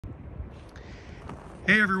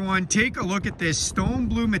Hey everyone, take a look at this stone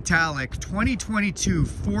blue metallic 2022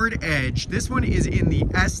 Ford Edge. This one is in the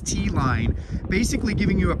ST line, basically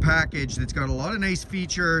giving you a package that's got a lot of nice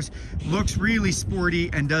features, looks really sporty,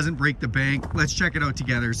 and doesn't break the bank. Let's check it out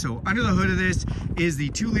together. So under the hood of this is the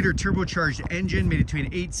 2-liter turbocharged engine made into an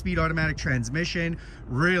 8-speed automatic transmission.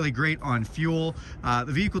 Really great on fuel.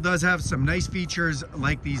 The vehicle does have some nice features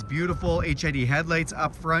like these beautiful HID headlights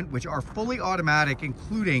up front, which are fully automatic,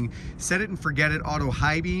 including set it and forget it auto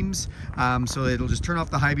high beams, so it'll just turn off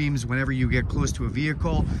the high beams whenever you get close to a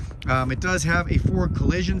vehicle. It does have a forward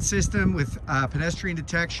collision system with pedestrian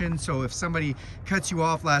detection, so if somebody cuts you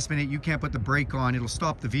off last minute, you can't put the brake on, it'll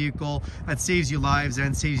stop the vehicle. That saves you lives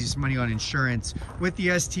and saves you some money on insurance. With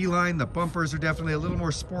the ST line, the bumpers are definitely a little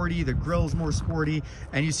more sporty, the grille's more sporty,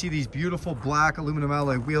 and you see these beautiful black aluminum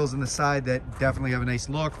alloy wheels on the side that definitely have a nice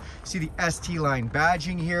look. See the ST line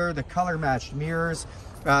badging here, the color matched mirrors.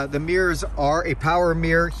 The mirrors are a power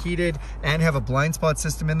mirror, heated, and have a blind spot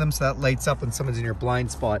system in them, so that lights up when someone's in your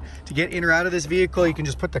blind spot. To get in or out of this vehicle, you can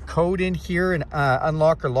just put the code in here and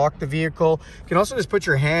unlock or lock the vehicle. You can also just put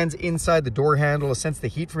your hands inside the door handle to sense the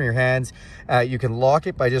heat from your hands. You can lock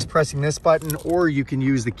it by just pressing this button, or you can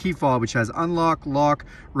use the key fob, which has unlock, lock,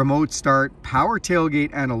 remote start, power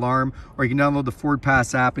tailgate, and alarm, or you can download the Ford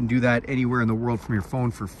Pass app and do that anywhere in the world from your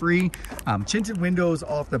phone for free. Tinted windows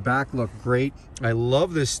off the back look great. I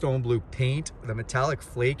love this stone blue paint. The metallic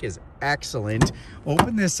flake is excellent.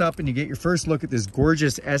 Open this up and you get your first look at this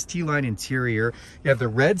gorgeous ST line interior. You have the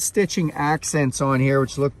red stitching accents on here,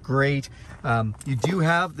 which look great. You do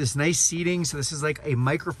have this nice seating, so this is like a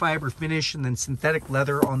microfiber finish and then synthetic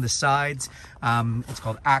leather on the sides. It's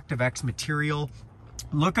called ActiveX material.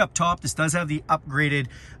 Look up top, this does have the upgraded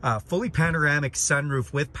fully panoramic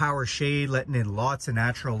sunroof with power shade, letting in lots of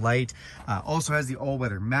natural light. Also has the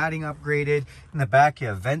all-weather matting upgraded. In the back, you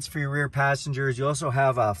have vents for your rear passengers. You also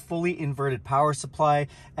have a fully inverted power supply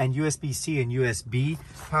and USB-C and USB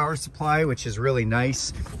power supply, which is really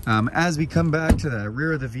nice. As we come back to the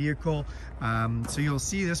rear of the vehicle, so you'll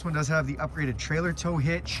see this one does have the upgraded trailer tow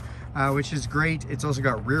hitch, which is great. It's also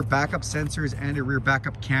got rear backup sensors and a rear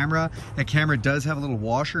backup camera. That camera does have a little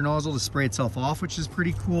washer nozzle to spray itself off, which is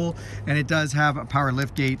pretty cool. And it does have a power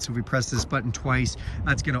lift gate, so if we press this button twice,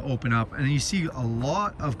 that's gonna open up. And you see a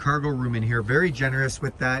lot of cargo room in here, very generous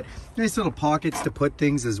with that. Nice little pockets to put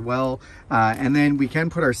things as well. And then we can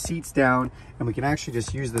put our seats down, and we can actually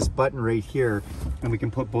just use this button right here, and we can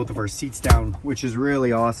put both of our seats down, which is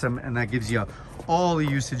really awesome. And that gives you all the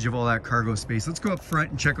usage of all that cargo space. Let's go up front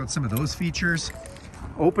and check out some of those features.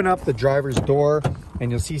 Open up the driver's door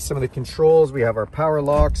and you'll see some of the controls. We have our power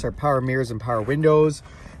locks, our power mirrors, and power windows.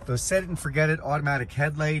 Those set it and forget it automatic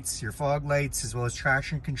headlights, your fog lights, as well as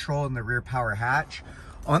traction control and the rear power hatch.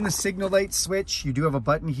 On the signal light switch, you do have a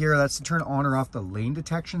button here. That's to turn on or off the lane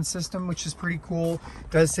detection system, which is pretty cool.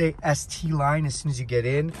 It does say ST line as soon as you get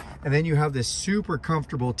in. And then you have this super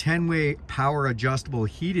comfortable 10-way power adjustable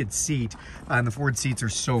heated seat. And the Ford seats are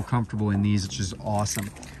so comfortable in these, which is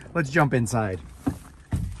awesome. Let's jump inside.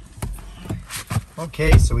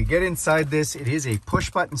 Okay, so we get inside this. It is a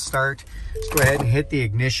push button start. Just go ahead and hit the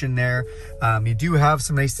ignition there. You do have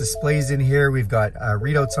some nice displays in here. We've got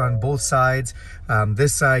readouts on both sides.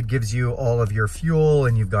 This side gives you all of your fuel,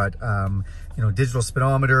 and you've got digital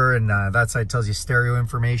speedometer, and that side tells you stereo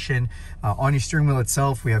information. On your steering wheel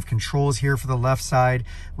itself, we have controls here for the left side.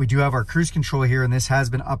 We do have our cruise control here, and this has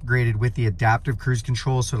been upgraded with the adaptive cruise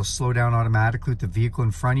control, so it'll slow down automatically with the vehicle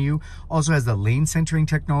in front of you. Also has the lane centering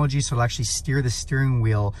technology, so it'll actually steer the steering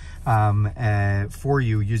wheel for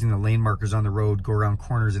you using the lane markers on the road, go around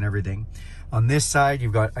corners and everything. On this side,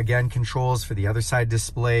 you've got, again, controls for the other side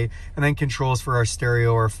display, and then controls for our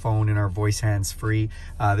stereo, our phone, and our voice hands-free.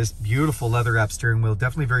 This beautiful leather-wrapped steering wheel,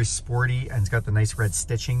 definitely very sporty, and it's got the nice red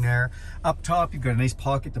stitching there. Up top, you've got a nice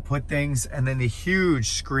pocket to put things, and then the huge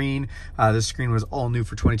screen. This screen was all new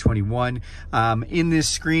for 2021. In this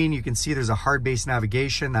screen, you can see there's a hard base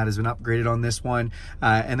navigation that has been upgraded on this one,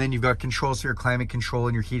 and then you've got controls for your climate control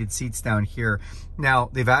and your heated seats down here. Now,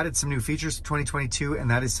 they've added some new features to 2022,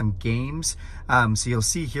 and that is some games. So you'll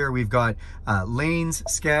see here we've got lanes,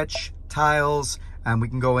 sketch, tiles, and we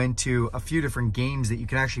can go into a few different games that you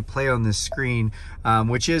can actually play on this screen,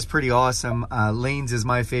 which is pretty awesome. Lanes is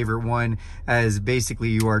my favorite one, as basically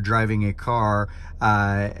you are driving a car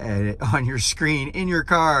on your screen in your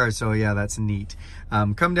car. So yeah, that's neat.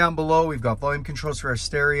 Come down below, we've got volume controls for our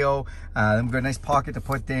stereo. Then we've got a nice pocket to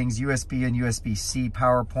put things, USB and USB-C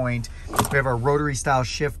power point. We have our rotary style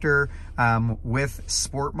shifter with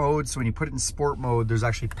sport mode. So when you put it in sport mode, there's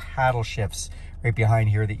actually paddle shifts right behind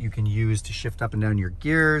here that you can use to shift up and down your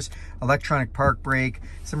gears. Electronic park brake,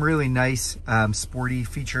 some really nice sporty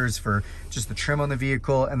features for just the trim on the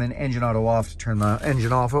vehicle, and then engine auto off to turn the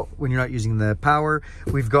engine off when you're not using the power.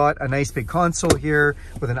 We've got a nice big console here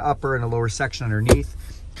with an upper and a lower section underneath.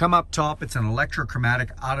 Come up top, it's an electrochromatic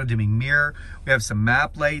auto dimming mirror. We have some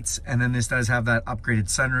map lights, and then this does have that upgraded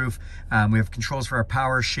sunroof. We have controls for our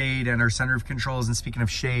power shade and our sunroof controls. And speaking of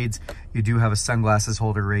shades, you do have a sunglasses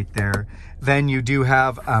holder right there. Then you do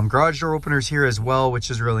have garage door openers here as well, which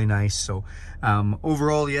is really nice. So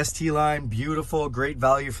overall, the ST line, beautiful, great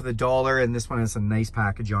value for the dollar, and this one has a nice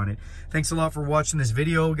package on it. Thanks a lot for watching this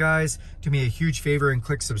video, guys. Do me a huge favor and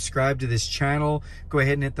click subscribe to this channel. Go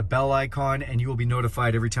ahead and hit the bell icon, and you will be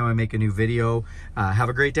notified every time I make a new video. Have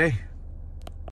a great day.